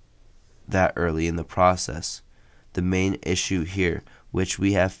early in the process. The main issue here, which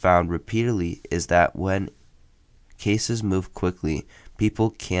we have found repeatedly, is that when cases move quickly, people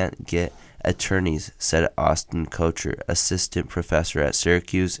can't get attorneys, said Austin Kocher, assistant professor at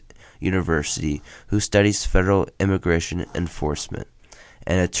Syracuse University, who studies federal immigration enforcement.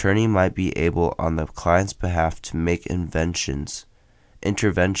 An attorney might be able on the client's behalf to make interventions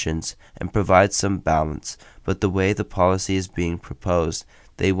and provide some balance, but the way the policy is being proposed,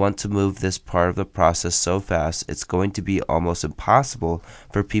 they want to move this part of the process so fast it's going to be almost impossible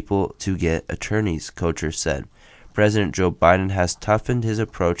for people to get attorneys, Kocher said. President Joe Biden has toughened his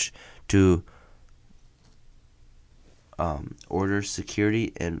approach to order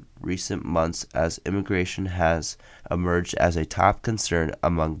security in recent months as immigration has emerged as a top concern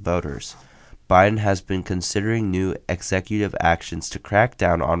among voters. Biden has been considering new executive actions to crack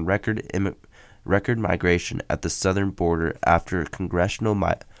down on record migration at the southern border after congressional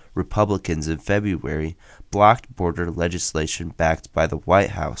Republicans in February blocked border legislation backed by the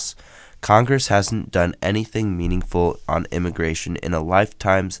White House. Congress hasn't done anything meaningful on immigration in the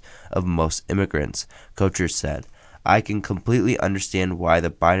lifetimes of most immigrants, Kocher said. I can completely understand why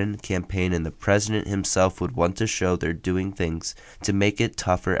the Biden campaign and the president himself would want to show they're doing things to make it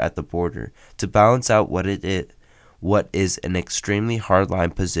tougher at the border, to balance out what is an extremely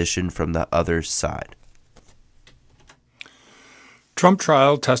hardline position from the other side. Trump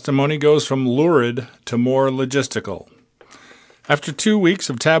trial testimony goes from lurid to more logistical. After 2 weeks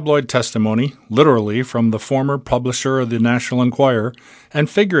of tabloid testimony, literally from the former publisher of the National Enquirer and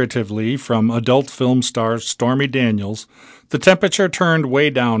figuratively from adult film star Stormy Daniels, the temperature turned way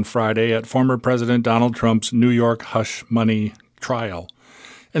down Friday at former President Donald Trump's New York hush money trial.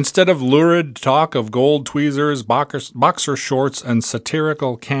 Instead of lurid talk of gold tweezers, boxer shorts, and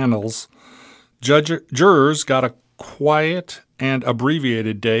satirical candles, jurors got a quiet and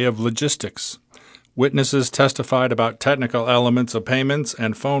abbreviated day of logistics. Witnesses testified about technical elements of payments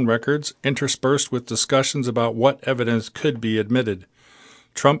and phone records, interspersed with discussions about what evidence could be admitted.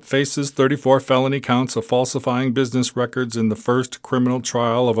 Trump faces 34 felony counts of falsifying business records in the first criminal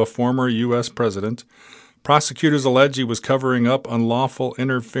trial of a former U.S. president. Prosecutors allege he was covering up unlawful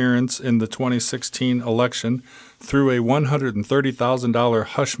interference in the 2016 election through a $130,000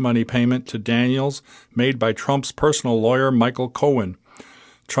 hush money payment to Daniels made by Trump's personal lawyer, Michael Cohen.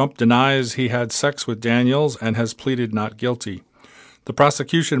 Trump denies he had sex with Daniels and has pleaded not guilty. The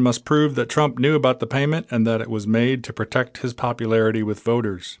prosecution must prove that Trump knew about the payment and that it was made to protect his popularity with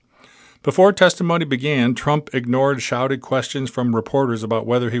voters. Before testimony began, Trump ignored shouted questions from reporters about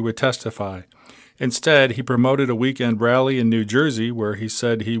whether he would testify. Instead, he promoted a weekend rally in New Jersey where he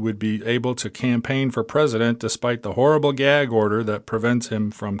said he would be able to campaign for president despite the horrible gag order that prevents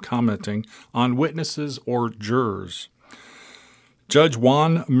him from commenting on witnesses or jurors. Judge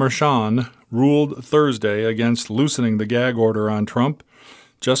Juan Merchan ruled Thursday against loosening the gag order on Trump.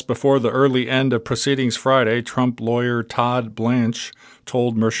 Just before the early end of proceedings Friday, Trump lawyer Todd Blanche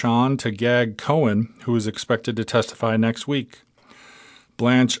told Merchan to gag Cohen, who is expected to testify next week.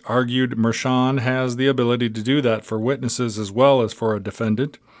 Blanche argued Merchan has the ability to do that for witnesses as well as for a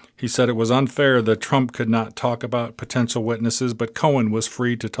defendant. He said it was unfair that Trump could not talk about potential witnesses, but Cohen was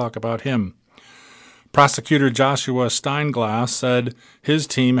free to talk about him. Prosecutor Joshua Steinglass said his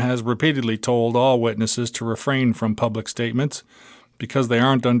team has repeatedly told all witnesses to refrain from public statements. Because they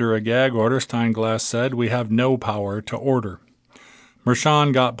aren't under a gag order, Steinglass said, we have no power to order.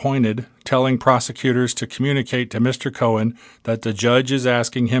 Merchan got pointed, telling prosecutors to communicate to Mr. Cohen that the judge is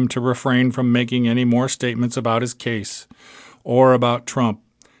asking him to refrain from making any more statements about his case or about Trump.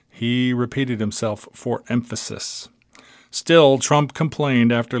 He repeated himself for emphasis. Still, Trump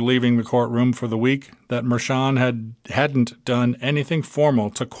complained after leaving the courtroom for the week that Merchan hadn't done anything formal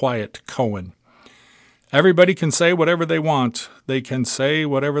to quiet Cohen. Everybody can say whatever they want. They can say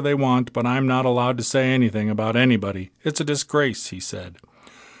whatever they want, but I'm not allowed to say anything about anybody. It's a disgrace, he said.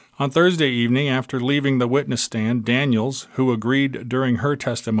 On Thursday evening, after leaving the witness stand, Daniels, who agreed during her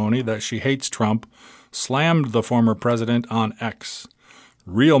testimony that she hates Trump, slammed the former president on X.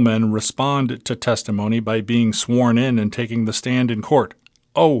 Real men respond to testimony by being sworn in and taking the stand in court.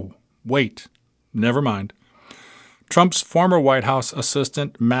 Oh, wait. Never mind. Trump's former White House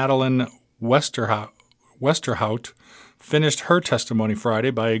assistant, Madeleine Westerhout, finished her testimony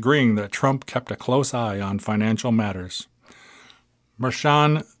Friday by agreeing that Trump kept a close eye on financial matters.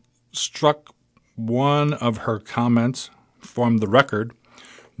 Merchan struck one of her comments from the record.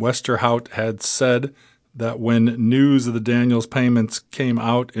 Westerhout had said that when news of the Daniels payments came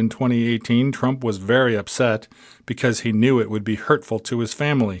out in 2018, Trump was very upset because he knew it would be hurtful to his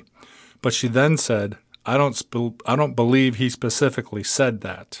family. But she then said, I don't believe he specifically said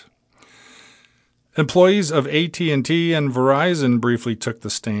that. Employees of AT&T and Verizon briefly took the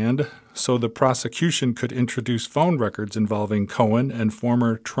stand so the prosecution could introduce phone records involving Cohen and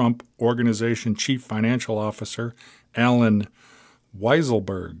former Trump Organization Chief Financial Officer Alan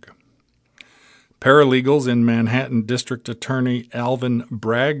Weisselberg. Paralegals in Manhattan District Attorney Alvin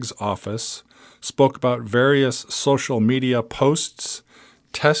Bragg's office spoke about various social media posts,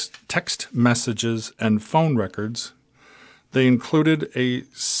 text messages, and phone records. They included a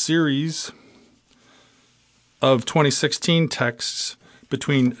series of 2016 texts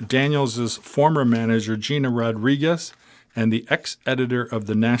between Daniels' former manager Gina Rodriguez and the ex-editor of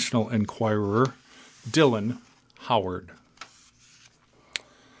the National Enquirer, Dylan Howard.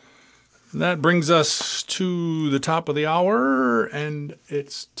 That brings us to the top of the hour, and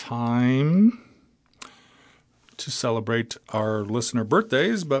it's time to celebrate our listener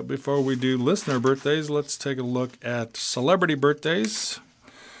birthdays. But before we do listener birthdays, let's take a look at celebrity birthdays.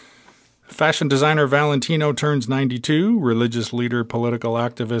 Fashion designer Valentino turns 92. Religious leader, political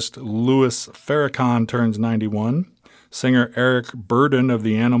activist Louis Farrakhan turns 91. Singer Eric Burden of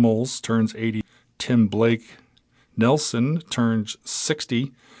the Animals turns 80. Tim Blake Nelson turns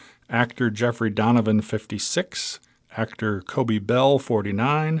 60. Actor Jeffrey Donovan, 56. Actor Kobe Bell,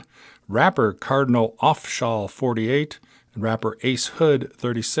 49. Rapper Cardinal Offshall, 48. And rapper Ace Hood,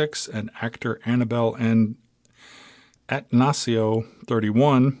 36. And actor Annabelle N. Atanasio,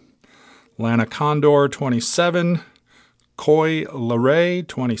 31. Lana Condor, 27. Coi Leray,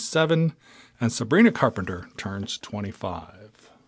 27. And Sabrina Carpenter turns 25.